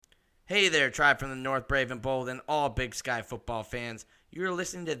Hey there, Tribe from the North, Brave and Bold, and all Big Sky football fans. You're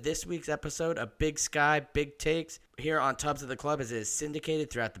listening to this week's episode of Big Sky Big Takes here on Tubs of the Club as it is syndicated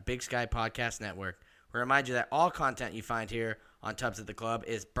throughout the Big Sky Podcast Network. We remind you that all content you find here on Tubs of the Club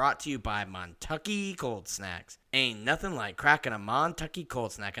is brought to you by Montucky Cold Snacks. Ain't nothing like cracking a Montucky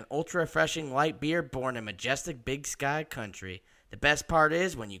Cold Snack, an ultra-refreshing light beer born in majestic Big Sky country. The best part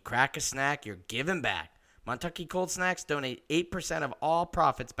is when you crack a snack, you're giving back. Montucky Cold Snacks donate 8% of all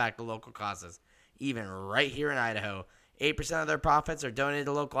profits back to local causes, even right here in Idaho. 8% of their profits are donated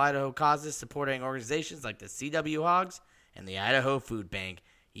to local Idaho causes supporting organizations like the CW Hogs and the Idaho Food Bank.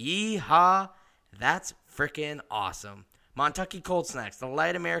 Yeehaw! That's frickin' awesome. Montucky Cold Snacks, the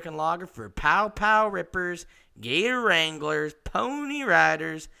light American lager for pow-pow rippers, gator wranglers, pony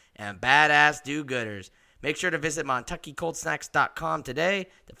riders, and badass do-gooders. Make sure to visit MontuckyColdSnacks.com today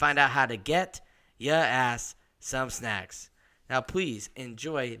to find out how to get ya ass some snacks. Now please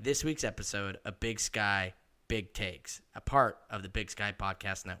enjoy this week's episode of Big Sky Big Takes, a part of the Big Sky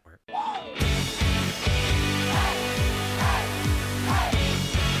Podcast Network.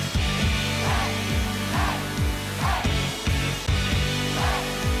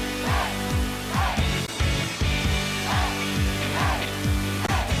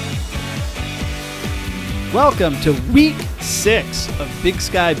 Welcome to Week 6 of Big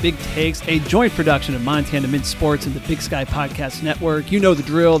Sky Big Takes, a joint production of Montana Mint Sports and the Big Sky Podcast Network. You know the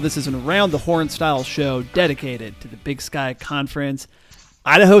drill. This is an around-the-horn style show dedicated to the Big Sky Conference.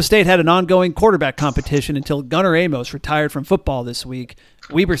 Idaho State had an ongoing quarterback competition until Gunnar Amos retired from football this week.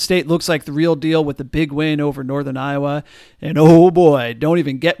 Weber State looks like the real deal with the big win over Northern Iowa. And oh boy, don't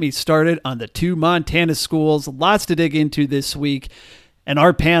even get me started on the two Montana schools. Lots to dig into this week. And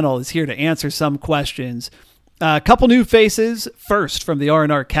our panel is here to answer some questions. A couple new faces. First, from the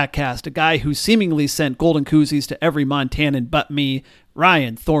R&R CatCast, a guy who seemingly sent golden koozies to every Montanan but me,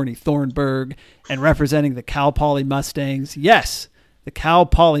 Ryan Thorny Thornburg, and representing the Cal Poly Mustangs. Yes, the Cal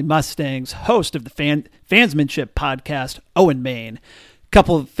Poly Mustangs, host of the Fansmanship podcast, Owen Main.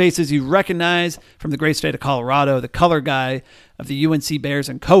 Couple of faces you recognize from the great state of Colorado, the color guy of the UNC Bears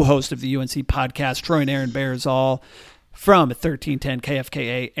and co-host of the UNC podcast, Troy and Aaron Bearsall. From 1310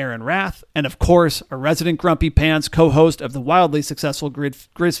 KFKA, Aaron Rath, and of course, a resident Grumpy Pants co-host of the wildly successful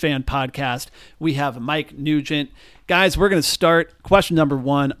Grizz Fan podcast, we have Mike Nugent. Guys, we're going to start. Question number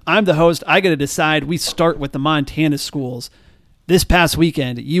one. I'm the host. I got to decide. We start with the Montana schools. This past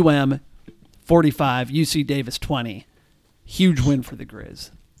weekend, UM 45, UC Davis 20. Huge win for the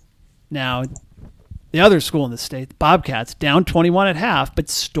Grizz. Now, the other school in the state, the Bobcats, down 21 at half, but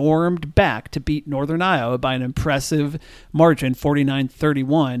stormed back to beat Northern Iowa by an impressive margin,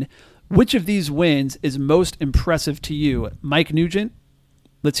 49-31. Which of these wins is most impressive to you? Mike Nugent,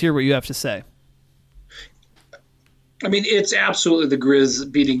 let's hear what you have to say. I mean, it's absolutely the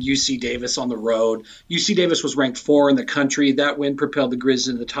Grizz beating UC Davis on the road. UC Davis was ranked 4 in the country. That win propelled the Grizz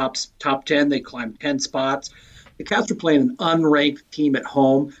into the top 10. They climbed 10 spots. The Cats were playing an unranked team at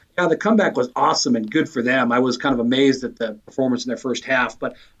home. Yeah, the comeback was awesome and good for them. I was kind of amazed at the performance in their first half,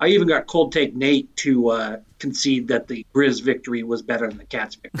 but I even got Cold Take Nate to concede that the Grizz victory was better than the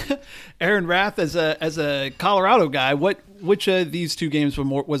Cats victory. Aaron Rath, as a Colorado guy, which of these two games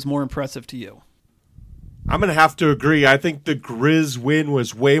was more impressive to you? I'm going to have to agree. I think the Grizz win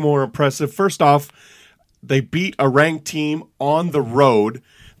was way more impressive. First off, they beat a ranked team on the road.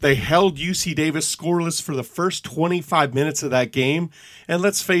 They held UC Davis scoreless for the first 25 minutes of that game. And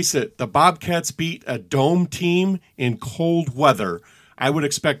let's face it, the Bobcats beat a dome team in cold weather. I would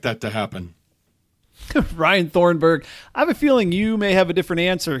expect that to happen. Ryan Thornburg, I have a feeling you may have a different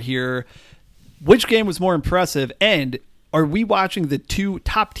answer here. Which game was more impressive? And are we watching the two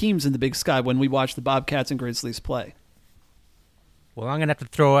top teams in the Big Sky when we watch the Bobcats and Grizzlies play? Well, I'm going to have to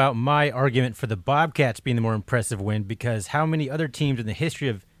throw out my argument for the Bobcats being the more impressive win, because how many other teams in the history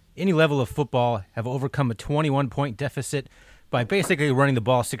of any level of football have overcome a 21-point deficit by basically running the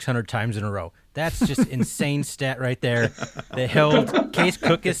ball 600 times in a row? That's just insane stat right there. They held Case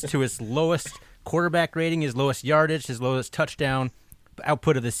Cookus to his lowest quarterback rating, his lowest yardage, his lowest touchdown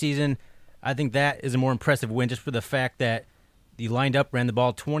output of the season. I think that is a more impressive win just for the fact that he lined up, ran the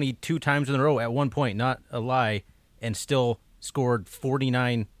ball 22 times in a row at one point, not a lie, and still scored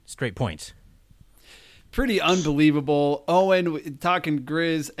 49 straight points. Pretty unbelievable. Owen, talking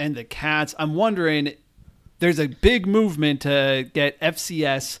Grizz and the Cats, I'm wondering, there's a big movement to get an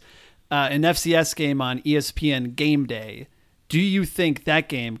FCS game on ESPN Game Day. Do you think that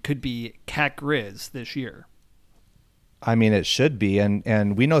game could be Cat Grizz this year? I mean, it should be,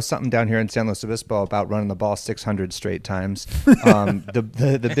 and we know something down here in San Luis Obispo about running the ball 600 straight times.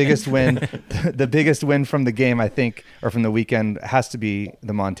 The biggest win from the game, I think, or from the weekend, has to be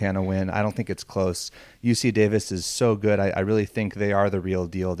the Montana win. I don't think it's close. UC Davis is so good. I really think they are the real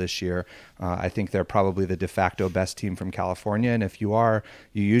deal this year. I think they're probably the de facto best team from California, and if you are,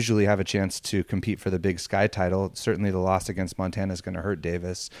 you usually have a chance to compete for the Big Sky title. Certainly the loss against Montana is going to hurt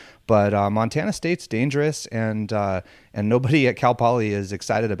Davis, but Montana State's dangerous, and nobody at Cal Poly is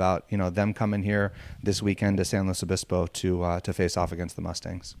excited about them coming here this weekend to San Luis Obispo to face off against the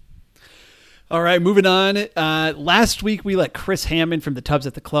Mustangs. All right, moving on. Last week, we let Chris Hammond from the Tubs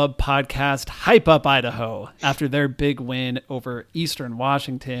at the Club podcast hype up Idaho after their big win over Eastern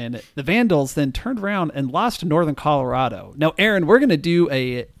Washington. The Vandals then turned around and lost to Northern Colorado. Now, Aaron, we're going to do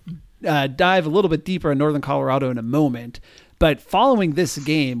a dive a little bit deeper in Northern Colorado in a moment. But following this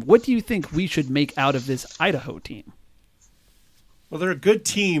game, what do you think we should make out of this Idaho team? Well, they're a good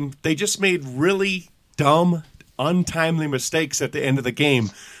team. They just made really dumb, untimely mistakes at the end of the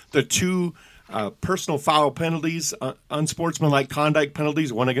game. The two personal foul penalties, unsportsmanlike conduct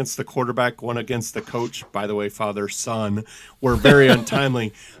penalties, one against the quarterback, one against the coach, by the way, father-son, were very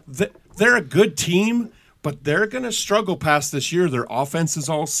untimely. They're a good team, but they're going to struggle past this year. Their offense is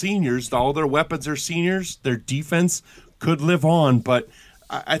all seniors. All their weapons are seniors. Their defense could live on, but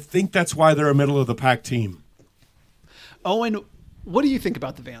I think that's why they're a middle-of-the-pack team. Owen, what do you think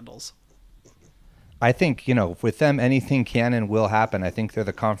about the Vandals? I think, with them, anything can and will happen. I think they're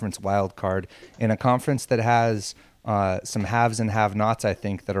the conference wild card in a conference that has some haves and have-nots, I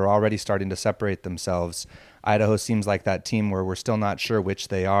think, that are already starting to separate themselves. Idaho seems like that team where we're still not sure which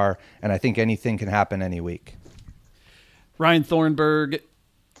they are, and I think anything can happen any week. Ryan Thornburg,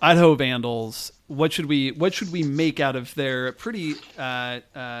 Idaho Vandals, what should we make out of their pretty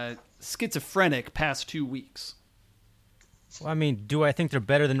schizophrenic past 2 weeks? Well, I mean, do I think they're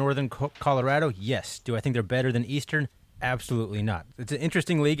better than Northern Colorado? Yes. Do I think they're better than Eastern? Absolutely not. It's an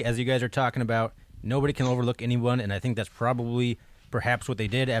interesting league, as you guys are talking about. Nobody can overlook anyone, and I think that's probably perhaps what they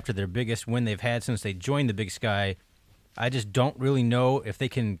did after their biggest win they've had since they joined the Big Sky. I just don't really know if they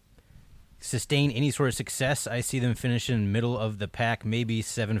can sustain any sort of success. I see them finishing middle of the pack, maybe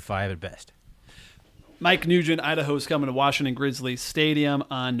 7-5 at best. Mike Nugent, Idaho's coming to Washington Grizzlies Stadium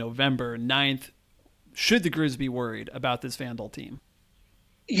on November 9th. Should the Grizz be worried about this Vandal team?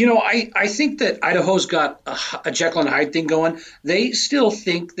 I think that Idaho's got a Jekyll and Hyde thing going. They still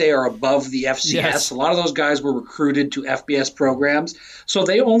think they are above the FCS. Yes. A lot of those guys were recruited to FBS programs. So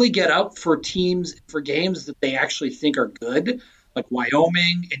they only get up for games that they actually think are good, like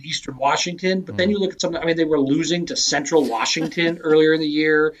Wyoming and Eastern Washington. But then you look at they were losing to Central Washington earlier in the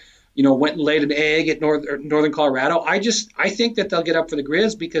year. Went and laid an egg at Northern Colorado. I think that they'll get up for the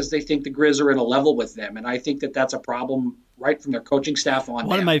Grizz because they think the Grizz are in a level with them. And I think that that's a problem right from their coaching staff on down.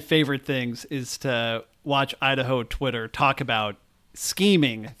 One of my favorite things is to watch Idaho Twitter talk about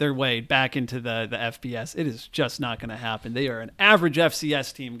scheming their way back into the FBS. It is just not going to happen. They are an average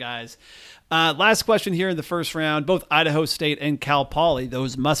FCS team, guys. Last question here in the first round. Both Idaho State and Cal Poly,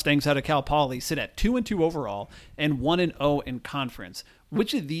 those Mustangs out of Cal Poly, sit at 2-2 overall and 1-0 in conference.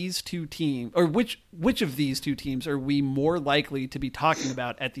 Which of these two teams, or which of these two teams are we more likely to be talking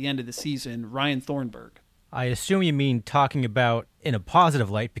about at the end of the season? Ryan Thornburg. I assume you mean talking about in a positive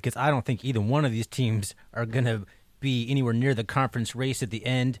light, because I don't think either one of these teams are going to be anywhere near the conference race at the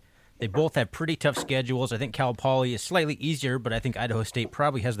end. They both have pretty tough schedules. I think Cal Poly is slightly easier, but I think Idaho State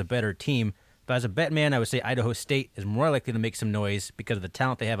probably has the better team. But as a bet man, I would say Idaho State is more likely to make some noise because of the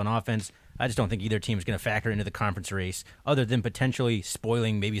talent they have on offense. I just don't think either team is going to factor into the conference race, other than potentially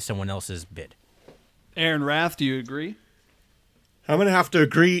spoiling maybe someone else's bid. Aaron Rath, do you agree? I'm going to have to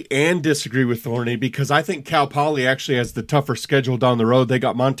agree and disagree with Thorny because I think Cal Poly actually has the tougher schedule down the road. They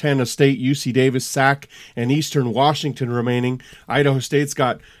got Montana State, UC Davis, Sac, and Eastern Washington remaining. Idaho State's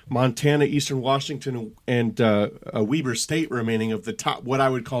got Montana, Eastern Washington, and Weber State remaining of the top, what I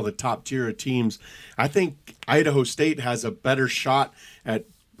would call the top tier of teams. I think Idaho State has a better shot at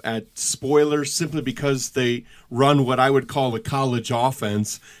spoilers simply because they run what I would call a college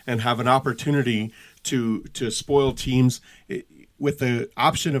offense and have an opportunity to spoil teams. With the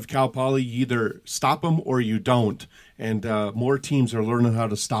option of Cal Poly, you either stop them or you don't, and more teams are learning how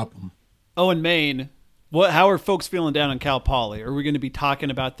to stop them. Owen Main, how are folks feeling down on Cal Poly? Are we going to be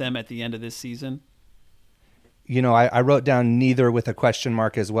talking about them at the end of this season? I wrote down neither with a question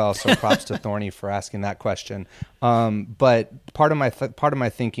mark as well, so props to Thorny for asking that question. But part of my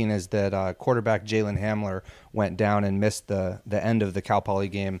thinking is that quarterback Jalen Hamler went down and missed the end of the Cal Poly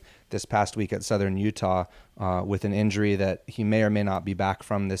game this past week at Southern Utah with an injury that he may or may not be back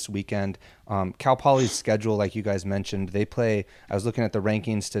from this weekend. Cal Poly's schedule, like you guys mentioned, they play, I was looking at the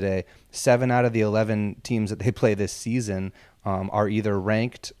rankings today, 7 out of the 11 teams that they play this season are either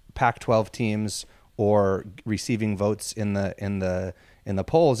ranked Pac-12 teams or receiving votes in the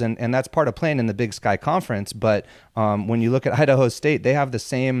polls, and that's part of playing in the Big Sky Conference. But when you look at Idaho State, they have the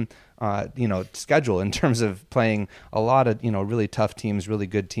same schedule in terms of playing a lot of really tough teams, really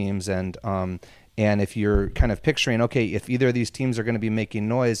good teams, and if you're kind of picturing, okay, if either of these teams are going to be making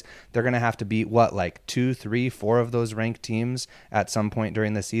noise, they're going to have to beat like 2, 3, 4 of those ranked teams at some point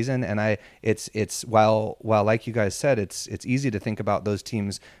during the season. And it's while like you guys said, it's easy to think about those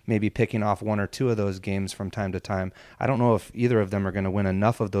teams maybe picking off 1 or 2 of those games from time to time. I don't know if either of them are going to win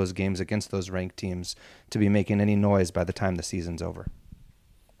enough of those games against those ranked teams to be making any noise by the time the season's over.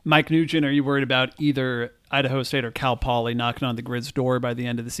 Mike Nugent, are you worried about either Idaho State or Cal Poly knocking on the Grizz door by the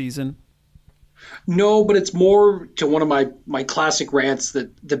end of the season? No, but it's more to one of my classic rants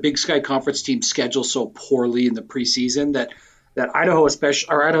that the Big Sky Conference team schedules so poorly in the preseason that Idaho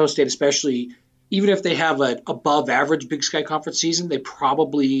State especially, even if they have an above average Big Sky Conference season, they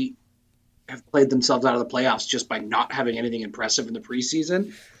probably have played themselves out of the playoffs just by not having anything impressive in the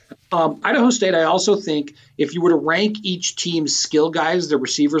preseason. Idaho State, I also think if you were to rank each team's skill guys, their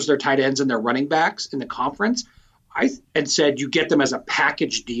receivers, their tight ends, and their running backs in the conference, and said you get them as a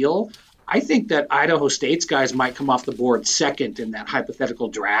package deal, I think that Idaho State's guys might come off the board second in that hypothetical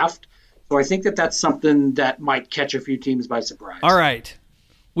draft. So I think that that's something that might catch a few teams by surprise. All right.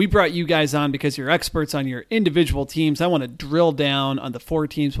 We brought you guys on because you're experts on your individual teams. I want to drill down on the 4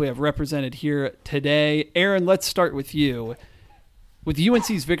 teams we have represented here today. Aaron, let's start with you. With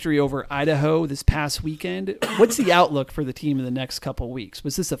UNC's victory over Idaho this past weekend, what's the outlook for the team in the next couple of weeks?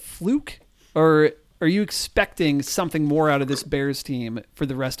 Was this a fluke, or are you expecting something more out of this Bears team for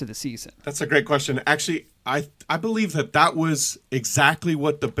the rest of the season? That's a great question. Actually, I believe that was exactly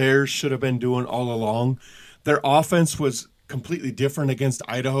what the Bears should have been doing all along. Their offense was completely different against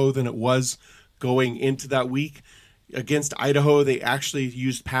Idaho than it was going into that week. Against Idaho, they actually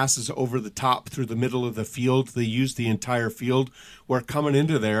used passes over the top through the middle of the field. They used the entire field, where coming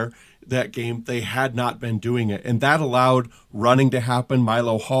into that game, they had not been doing it. And that allowed running to happen.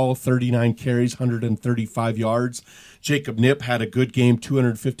 Milo Hall, 39 carries, 135 yards. Jacob Knipp had a good game,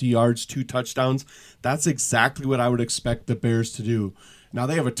 250 yards, 2 touchdowns. That's exactly what I would expect the Bears to do. Now,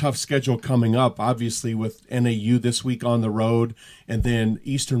 they have a tough schedule coming up, obviously, with NAU this week on the road and then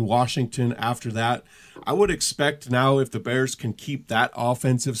Eastern Washington after that. I would expect now, if the Bears can keep that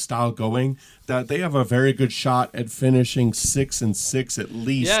offensive style going, that they have a very good shot at finishing 6-6 at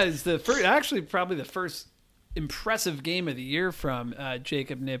least. Yeah, it's probably the first impressive game of the year from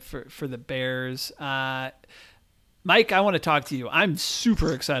Jacob Knipp for the Bears. Mike, I want to talk to you. I'm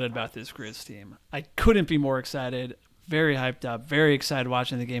super excited about this Grizz team. I couldn't be more excited. Very hyped up, very excited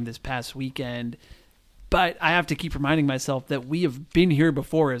watching the game this past weekend. But I have to keep reminding myself that we have been here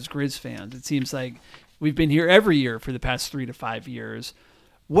before as Grizz fans. It seems like we've been here every year for the past 3 to 5 years.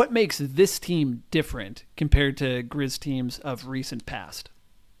 What makes this team different compared to Grizz teams of recent past?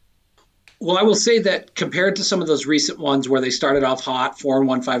 Well, I will say that compared to some of those recent ones where they started off hot,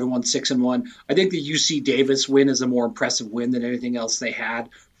 4-1, 5-1, 6-1, I think the UC Davis win is a more impressive win than anything else they had,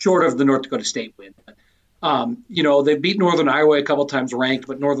 short of the North Dakota State win. They beat Northern Iowa a couple times ranked,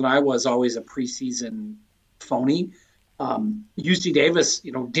 but Northern Iowa is always a preseason phony. UC Davis,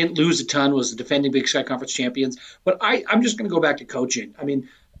 didn't lose a ton, was the defending Big Sky Conference champions. But I'm just going to go back to coaching. I mean,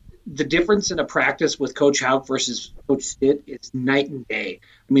 the difference in a practice with Coach Hauk versus Coach Stitt is night and day.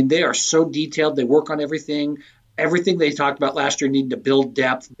 I mean, they are so detailed. They work on everything. Everything they talked about last year, needing to build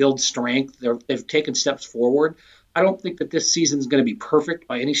depth, build strength. They've taken steps forward. I don't think that this season is going to be perfect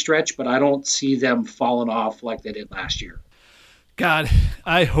by any stretch, but I don't see them falling off like they did last year. God,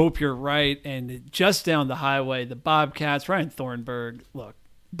 I hope you're right. And just down the highway, the Bobcats, Ryan Thornburg, look,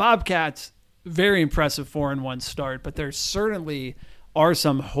 Bobcats, very impressive 4-1 start, but there certainly are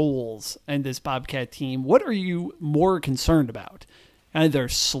some holes in this Bobcat team. What are you more concerned about? Either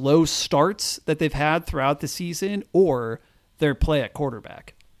slow starts that they've had throughout the season or their play at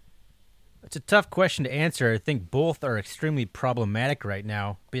quarterback? It's a tough question to answer. I think both are extremely problematic right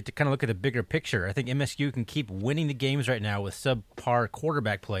now. But you have to kind of look at the bigger picture. I think MSU can keep winning the games right now with subpar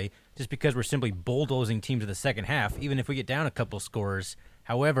quarterback play just because we're simply bulldozing teams in the second half, even if we get down a couple scores.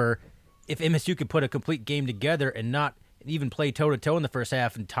 However, if MSU could put a complete game together and not even play toe-to-toe in the first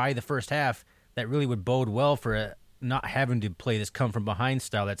half and tie the first half, that really would bode well for not having to play this come-from-behind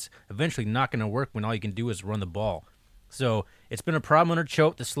style that's eventually not going to work when all you can do is run the ball. So it's been a problem under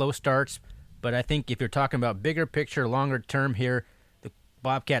Choate, the slow starts. But I think if you're talking about bigger picture, longer term here, the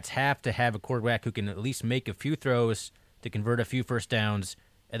Bobcats have to have a quarterback who can at least make a few throws to convert a few first downs.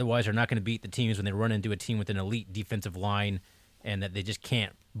 Otherwise, they're not going to beat the teams when they run into a team with an elite defensive line and that they just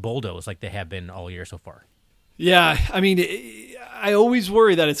can't bulldoze like they have been all year so far. Yeah, I mean, I always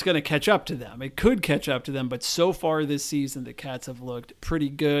worry that it's going to catch up to them. It could catch up to them, but so far this season, the Cats have looked pretty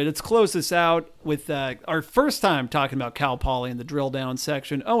good. Let's close this out with our first time talking about Cal Poly in the drill down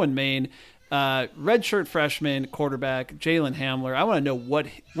section. Owen Main, redshirt freshman quarterback Jalen Hamler. I want to know what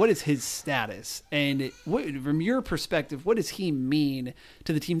is his status, and from your perspective, what does he mean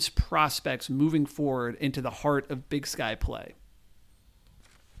to the team's prospects moving forward into the heart of Big Sky play?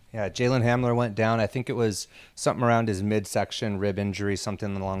 Yeah, Jalen Hamler went down. I think it was something around his midsection rib injury,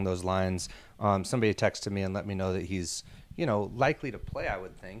 something along those lines. Somebody texted me and let me know that he's, likely to play, I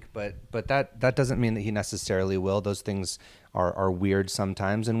would think. But that doesn't mean that he necessarily will. Those things are weird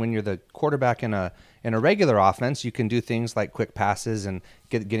sometimes. And when you're the quarterback in a regular offense, you can do things like quick passes and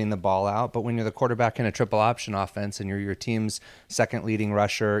getting the ball out. But when you're the quarterback in a triple option offense and you're your team's second leading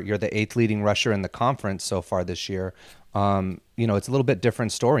rusher, you're the 8th leading rusher in the conference so far this year. It's a little bit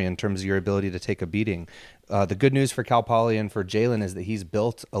different story in terms of your ability to take a beating. The good news for Cal Poly and for Jalen is that he's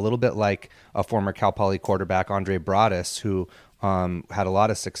built a little bit like a former Cal Poly quarterback, Andre Broadus, who had a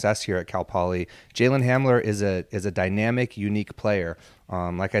lot of success here at Cal Poly. Jalen Hamler is a dynamic, unique player.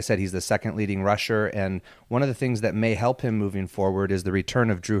 Like I said, he's the second leading rusher, and one of the things that may help him moving forward is the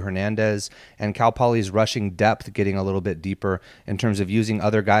return of Drew Hernandez and Cal Poly's rushing depth getting a little bit deeper in terms of using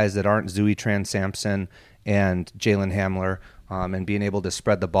other guys that aren't Zooey Trans-Sampson and Jalen Hamler, and being able to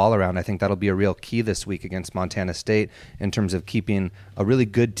spread the ball around. I think that'll be a real key this week against Montana State in terms of keeping a really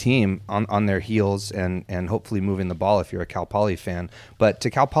good team on their heels and hopefully moving the ball if you're a Cal Poly fan. But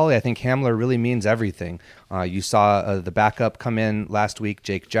to Cal Poly, I think Hamler really means everything. You saw the backup come in last week,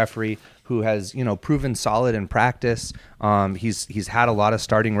 Jake Jeffrey, who has proven solid in practice. He's had a lot of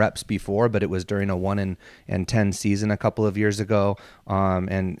starting reps before, but it was during a 1-10 season a couple of years ago,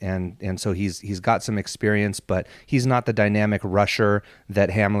 and so he's got some experience, but he's not the dynamic rusher that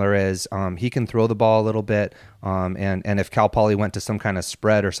Hamler is. He can throw the ball a little bit, and if Cal Poly went to some kind of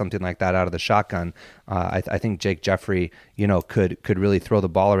spread or something like that out of the shotgun, I think Jake Jeffrey could really throw the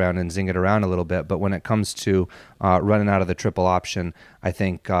ball around and zing it around a little bit. But when it comes to running out of the triple option, I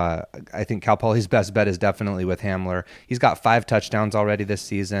think Cal Poly's best bet is definitely with Hamler. He's got 5 touchdowns already this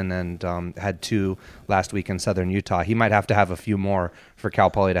season and had 2 last week in Southern Utah. He might have to have a few more for Cal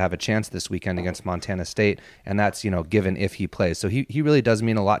Poly to have a chance this weekend against Montana State, and that's given if he plays. So he really does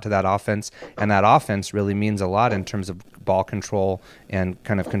mean a lot to that offense, and that offense really means a lot in terms of ball control and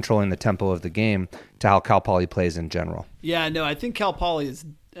kind of controlling the tempo of the game to how Cal Poly plays in general. Yeah, no, I think Cal Poly is,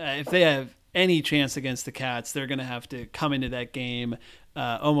 if they have any chance against the Cats, they're going to have to come into that game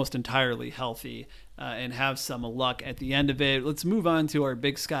almost entirely healthy and have some luck at the end of it. Let's move on to our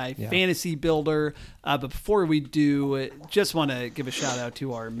Big Sky Fantasy Builder. But before we do, just want to give a shout out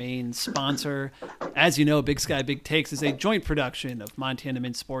to our main sponsor. As you know, Big Sky Big Takes is a joint production of Montana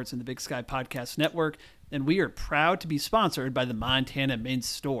Mint Sports and the Big Sky Podcast Network, and we are proud to be sponsored by the Montana Mint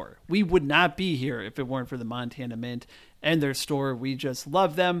Store. We would not be here if it weren't for the Montana Mint and their store. We just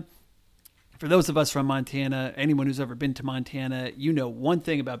love them. For those of us from Montana, anyone who's ever been to Montana, you know one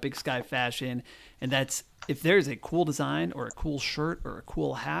thing about Big Sky fashion, and that's if there's a cool design or a cool shirt or a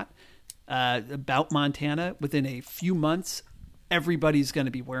cool hat about Montana, within a few months, everybody's going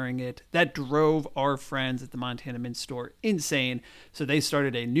to be wearing it. That drove our friends at the Montana Mint Store insane. So they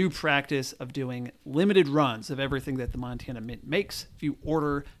started a new practice of doing limited runs of everything that the Montana Mint makes. If you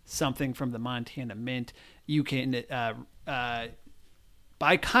order something from the Montana Mint, you can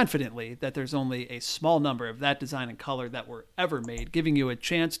buy confidently that there's only a small number of that design and color that were ever made, giving you a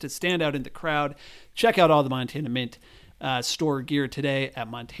chance to stand out in the crowd. Check out all the Montana Mint store gear today at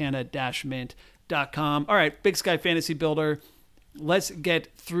montana-mint.com. All right, Big Sky Fantasy Builder. Let's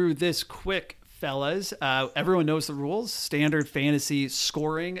get through this quick, fellas. Everyone knows the rules. Standard fantasy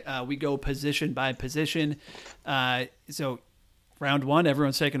scoring. We go position by position. So round 1,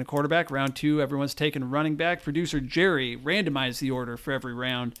 everyone's taking a quarterback. Round 2, everyone's taking a running back. Producer Jerry randomized the order for every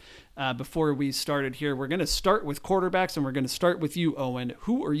round. Before we started here, we're going to start with quarterbacks, and we're going to start with you, Owen.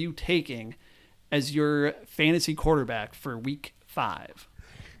 Who are you taking as your fantasy quarterback for week 5?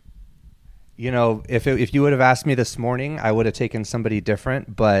 If you would have asked me this morning, I would have taken somebody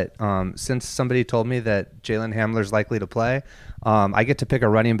different. But since somebody told me that Jalen Hamler's likely to play, I get to pick a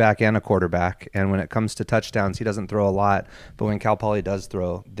running back and a quarterback. And when it comes to touchdowns, he doesn't throw a lot. But when Cal Poly does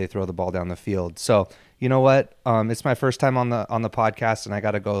throw, they throw the ball down the field. So you know what? It's my first time on the podcast, and I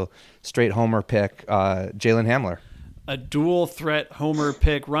got to go straight homer pick Jalen Hamler. A dual threat homer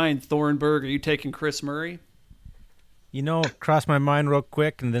pick. Ryan Thornburg, are you taking Chris Murray? Crossed my mind real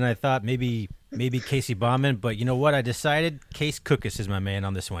quick, and then I thought maybe Casey Bauman, but you know what? I decided Case Cookus is my man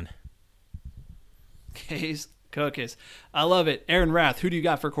on this one. Case Cookus. I love it. Aaron Rath, who do you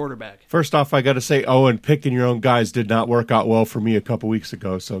got for quarterback? First off, I got to say, Owen, picking your own guys did not work out well for me a couple weeks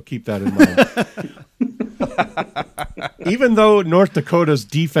ago, so keep that in mind. Even though North Dakota's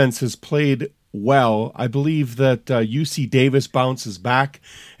defense has played well, I believe that UC Davis bounces back,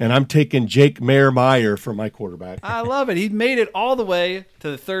 and I'm taking Jake Meyer for my quarterback. I love it. He made it all the way to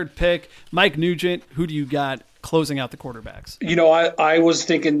the third pick. Mike Nugent, who do you got closing out the quarterbacks? I was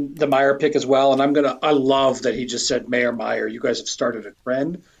thinking the Meyer pick as well, and I love that he just said Meyer. You guys have started a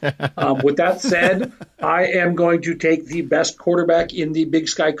trend. With that said, I am going to take the best quarterback in the Big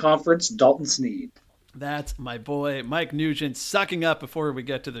Sky Conference, Dalton Sneed. That's my boy, Mike Nugent, sucking up before we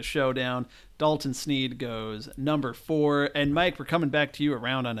get to the showdown. Dalton Sneed goes number 4. And Mike, we're coming back to you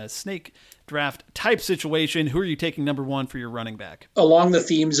around on a snake draft type situation. Who are you taking number 1 for your running back? Along the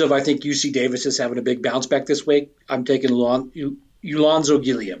themes of, I think UC Davis is having a big bounce back this week, I'm taking Ulonzo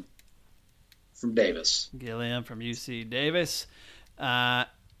Gilliam from Davis. Gilliam from UC Davis.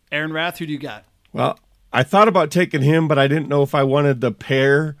 Aaron Rath, who do you got? Well, I thought about taking him, but I didn't know if I wanted the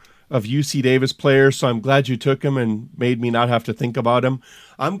pair of UC Davis players, so I'm glad you took him and made me not have to think about him.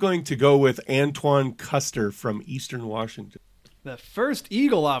 I'm going to go with Antoine Custer from Eastern Washington. The first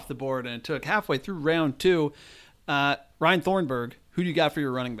Eagle off the board, and it took halfway through round 2. Ryan Thornburg, who do you got for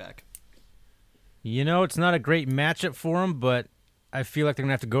your running back? It's not a great matchup for him, but I feel like they're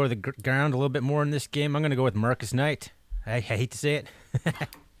going to have to go to the ground a little bit more in this game. I'm going to go with Marcus Knight. I hate to say it.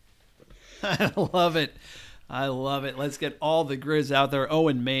 I love it. I love it. Let's get all the Grizz out there.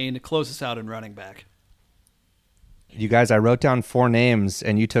 Owen Main, close us out in running back. You guys, I wrote down 4 names,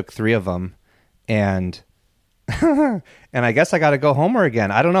 and you took 3 of them, and and I guess I got to go Homer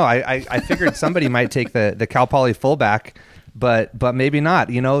again. I don't know. I figured somebody might take the Cal Poly fullback, but maybe not.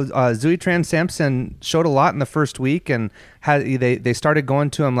 Zui Trans-Sampson showed a lot in the first week, and they started going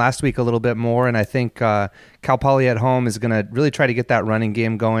to him last week a little bit more, and I think Cal Poly at home is going to really try to get that running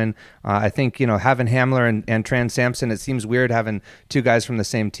game going. I think, having Hamler and Trans-Sampson, it seems weird having 2 guys from the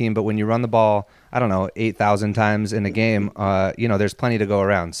same team, but when you run the ball, 8,000 times in a game, there's plenty to go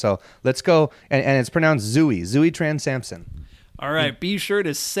around. So let's go, and it's pronounced Zui Trans-Sampson. All right, be sure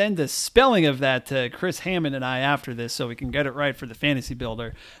to send the spelling of that to Chris Hammond and I after this so we can get it right for the Fantasy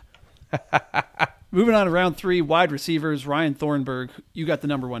Builder. Moving on to round 3, wide receivers, Ryan Thornburg, you got the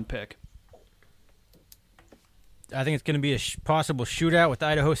number 1 pick. I think it's going to be a possible shootout with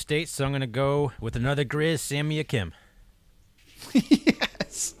Idaho State, so I'm going to go with another Grizz, Sammy Akim.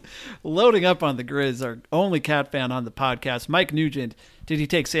 Yes. Loading up on the Grizz, our only Cat fan on the podcast. Mike Nugent, did he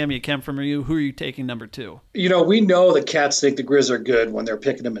take Sammy Akim from you? Who are you taking number 2? We know the Cats think the Grizz are good when they're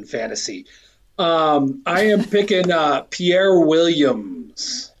picking them in fantasy. I am picking Pierre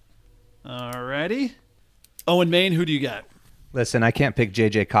Williams. All righty. Owen Main, who do you got? Listen, I can't pick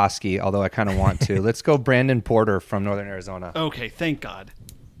J.J. Koski, although I kind of want to. Let's go Brandon Porter from Northern Arizona. Okay, thank God.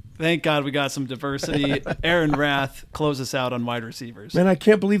 Thank God we got some diversity. Aaron Rath, close us out on wide receivers. Man, I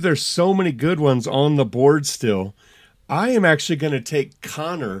can't believe there's so many good ones on the board still. I am actually going to take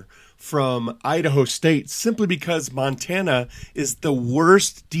Connor from Idaho State simply because Montana is the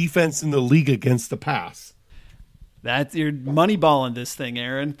worst defense in the league against the pass. That's your money balling this thing,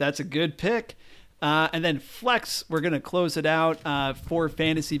 Aaron. That's a good pick. And then flex, we're going to close it out for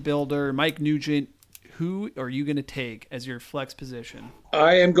Fantasy Builder. Mike Nugent, who are you going to take as your flex position?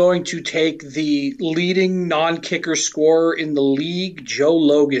 I am going to take the leading non-kicker scorer in the league, Joe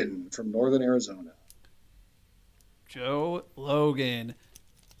Logan from Northern Arizona. Joe Logan.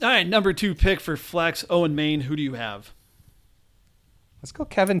 All right, number 2 pick for flex, Owen Main. Who do you have? Let's go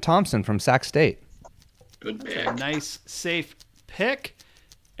Kevin Thompson from Sac State. Good pick. A nice, safe pick.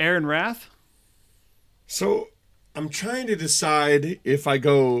 Aaron Rath. So I'm trying to decide if I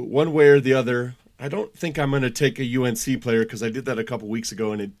go one way or the other. I don't think I'm going to take a UNC player because I did that a couple weeks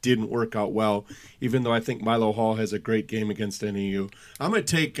ago and it didn't work out well, even though I think Milo Hall has a great game against NAU. I'm going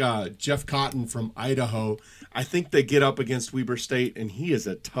to take Jeff Cotton from Idaho. I think they get up against Weber State, and he is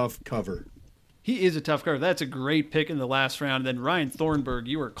a tough cover. He is a tough cover. That's a great pick in the last round. Then Ryan Thornburg,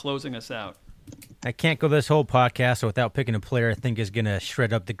 you are closing us out. I can't go this whole podcast without picking a player I think is going to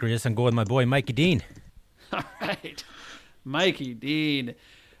shred up the Grizz. I'm going with my boy Mikey Dean. All right. Mikey Dean.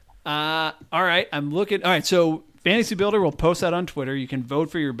 All right, I'm looking. All right, so Fantasy Builder will post that on Twitter. You can vote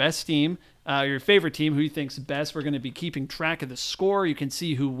for your best team. your favorite team, who you think's best. We're going to be keeping track of the score. You can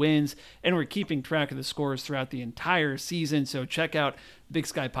see who wins, and we're keeping track of the scores throughout the entire season. So check out Big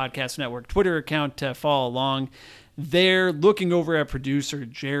Sky Podcast Network Twitter account to follow along. They're looking over at producer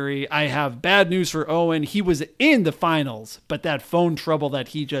Jerry. I have bad news for Owen. He was in the finals, but that phone trouble that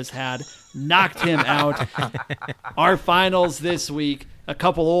he just had knocked him out. Our finals this week, a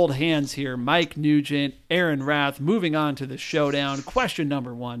couple old hands here. Mike Nugent, Aaron Rath. Moving on to the showdown. Question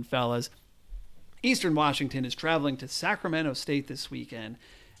number 1, fellas. Eastern Washington is traveling to Sacramento State this weekend,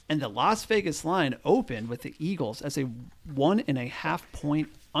 and the Las Vegas line opened with the Eagles as a 1.5-point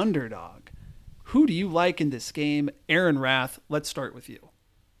underdog. Who do you like in this game? Aaron Rath, let's start with you.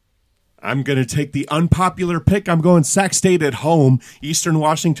 I'm going to take the unpopular pick. I'm going Sac State at home. Eastern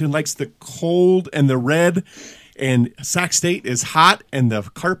Washington likes the cold and the red, and Sac State is hot and the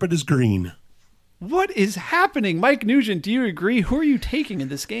carpet is green. What is happening? Mike Nugent, do you agree? Who are you taking in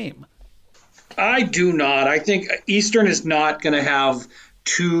this game? I do not. I think Eastern is not going to have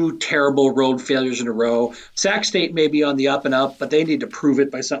 2 terrible road failures in a row. Sac State may be on the up and up, but they need to prove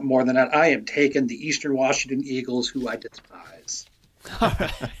it by something more than that. I am taking the Eastern Washington Eagles, who I despise. All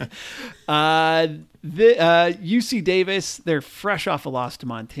right. UC Davis, they're fresh off a loss to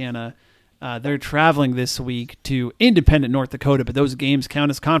Montana. They're traveling this week to Independent, North Dakota, but those games count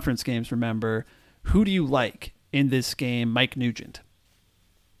as conference games, remember. Who do you like in this game, Mike Nugent?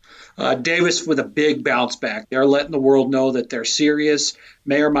 Davis with a big bounce back. They're letting the world know that they're serious.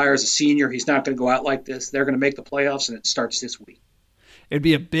 Mayor Meyer's a senior. He's not going to go out like this. They're going to make the playoffs, and it starts this week. It'd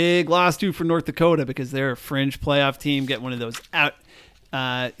be a big loss too for North Dakota because they're a fringe playoff team. Get one of those out,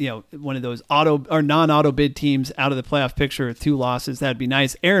 one of those auto or non-auto bid teams out of the playoff picture with 2 losses. That'd be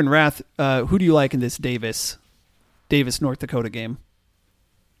nice. Aaron Rath, who do you like in this Davis North Dakota game?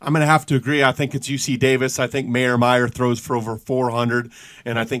 I'm going to have to agree. I think it's UC Davis. I think Mayor Meyer throws for over 400,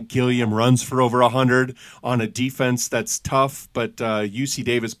 and I think Gilliam runs for over 100 on a defense that's tough, but UC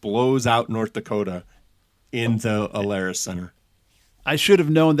Davis blows out North Dakota in the Alaris Center. I should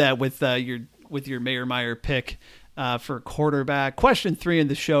have known that with your Mayor Meyer pick for quarterback. Question 3 in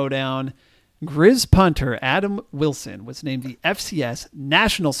the showdown. Grizz punter Adam Wilson was named the FCS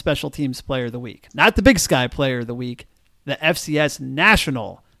National Special Teams Player of the Week. Not the Big Sky Player of the Week, the FCS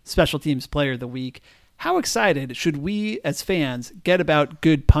National Special Teams Player of the Week. How excited should we as fans get about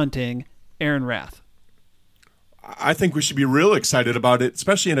good punting? Aaron Rath. I think we should be real excited about it,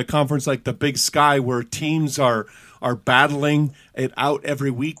 especially in a conference like the Big Sky where teams are battling it out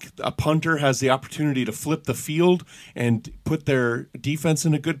every week. A punter has the opportunity to flip the field and put their defense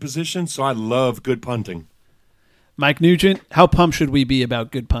in a good position, so I love good punting. Mike Nugent, how pumped should we be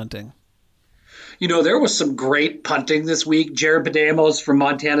about good punting? You know, there was some great punting this week. Jared Padamos from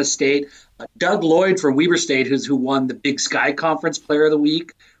Montana State, Doug Lloyd from Weber State, who won the Big Sky Conference Player of the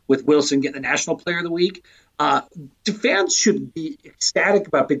Week, with Wilson getting the National Player of the Week. Fans should be ecstatic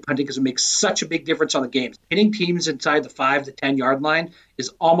about big punting because it makes such a big difference on the games. Hitting teams inside the 5 to 10 yard line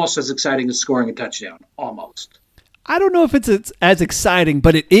is almost as exciting as scoring a touchdown. Almost. I don't know if it's as exciting,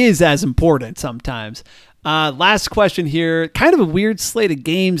 but it is as important sometimes. Last question here. Kind of a weird slate of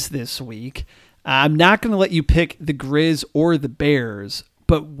games this week. I'm not going to let you pick the Grizz or the Bears,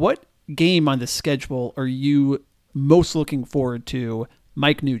 but what game on the schedule are you most looking forward to,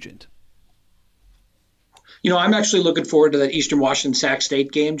 Mike Nugent? You know, I'm actually looking forward to that Eastern Washington Sac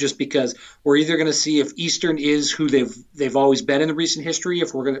State game just because we're either going to see if Eastern is who they've always been in the recent history,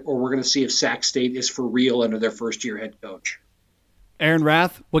 we're going to see if Sac State is for real under their first year head coach. Aaron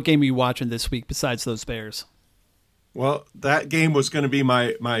Rath, what game are you watching this week besides those Bears? Well, that game was going to be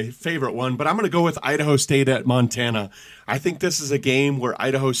my favorite one, but I'm going to go with Idaho State at Montana. I think this is a game where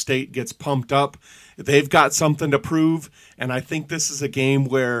Idaho State gets pumped up. They've got something to prove, and I think this is a game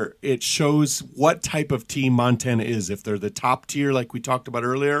where it shows what type of team Montana is, if they're the top tier like we talked about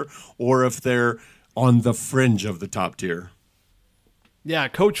earlier, or if they're on the fringe of the top tier. Yeah,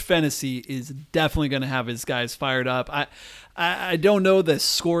 Coach Fennessy is definitely going to have his guys fired up. I don't know the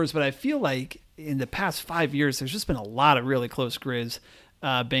scores, but I feel like in the past 5 years, there's just been a lot of really close Grizz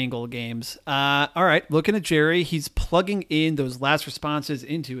Bengal games. All right, looking at Jerry, he's plugging in those last responses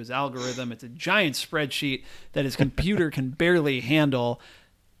into his algorithm. It's a giant spreadsheet that his computer can barely handle.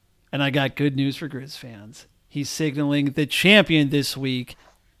 And I got good news for Grizz fans. He's signaling the champion this week,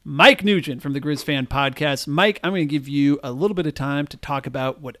 Mike Nugent from the Grizz Fan Podcast. Mike, I'm going to give you a little bit of time to talk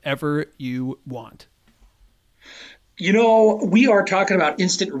about whatever you want. You know, we are talking about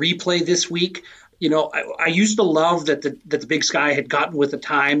instant replay this week. You know, I used to love that the Big Sky had gotten with the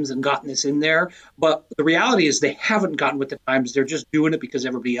times and gotten this in there, but the reality is they haven't gotten with the times. They're just doing it because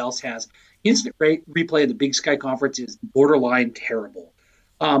everybody else has. Instant replay of the Big Sky Conference is borderline terrible.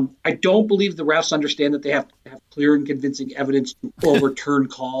 I don't believe the refs understand that they have to have clear and convincing evidence to overturn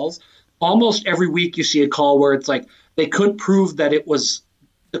calls. Almost every week you see a call where it's like they couldn't prove that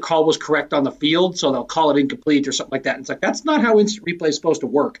the call was correct on the field, so they'll call it incomplete or something like that. And it's like, that's not how instant replay is supposed to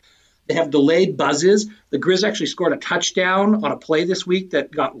work. They have delayed buzzes. The Grizz actually scored a touchdown on a play this week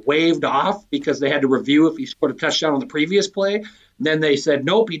that got waved off because they had to review if he scored a touchdown on the previous play. And then they said,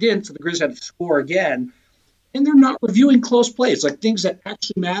 nope, he didn't. So the Grizz had to score again. And they're not reviewing close plays, like things that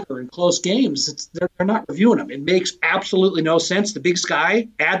actually matter in close games. They're not reviewing them. It makes absolutely no sense. The Big Sky,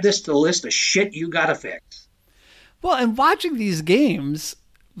 add this to the list of shit you got to fix. Well, and watching these games,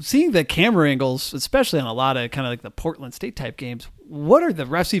 seeing the camera angles, especially on a lot of kind of like the Portland State type games, what are the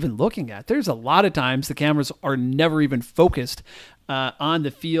refs even looking at? There's a lot of times the cameras are never even focused on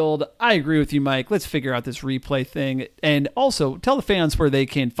the field. I agree with you, Mike. Let's figure out this replay thing. And also tell the fans where they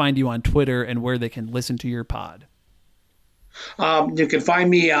can find you on Twitter and where they can listen to your pod. You can find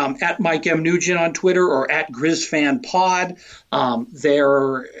me at Mike M. Nugent on Twitter or at GrizzFanPod.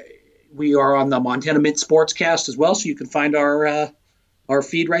 There we are on the Montana Mint Sportscast as well, so you can find our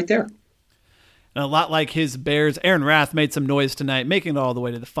feed right there. And a lot like his Bears, Aaron Rath made some noise tonight, making it all the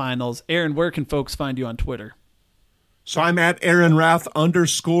way to the finals. Aaron, where can folks find you on Twitter? So I'm at Aaron Rath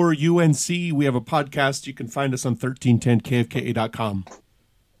 _UNC. We have a podcast. You can find us on 1310kfka.com.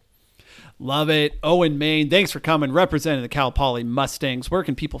 Love it. Owen Main, thanks for coming, representing the Cal Poly Mustangs. Where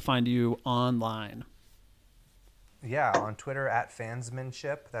can people find you online? Yeah, on Twitter at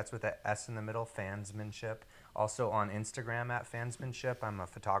Fansmanship. That's with an S in the middle, Fansmanship. Also on Instagram at Fansmanship. I'm a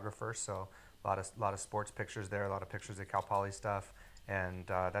photographer, so a lot of sports pictures there, a lot of pictures of Cal Poly stuff. And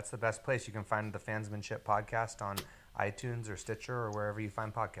that's the best place. You can find the Fansmanship podcast on iTunes or Stitcher or wherever you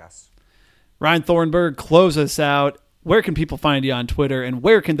find podcasts. Ryan Thornburg, close us out. Where can people find you on Twitter, and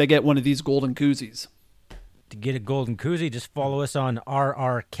where can they get one of these golden koozies? To get a golden koozie, just follow us on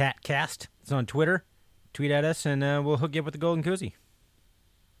RRCatcast. It's on Twitter. Tweet at us, and we'll hook you up with the golden koozie.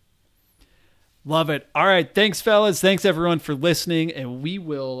 Love it. All right. Thanks, fellas. Thanks, everyone, for listening, and we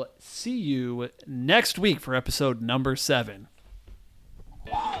will see you next week for episode number 7.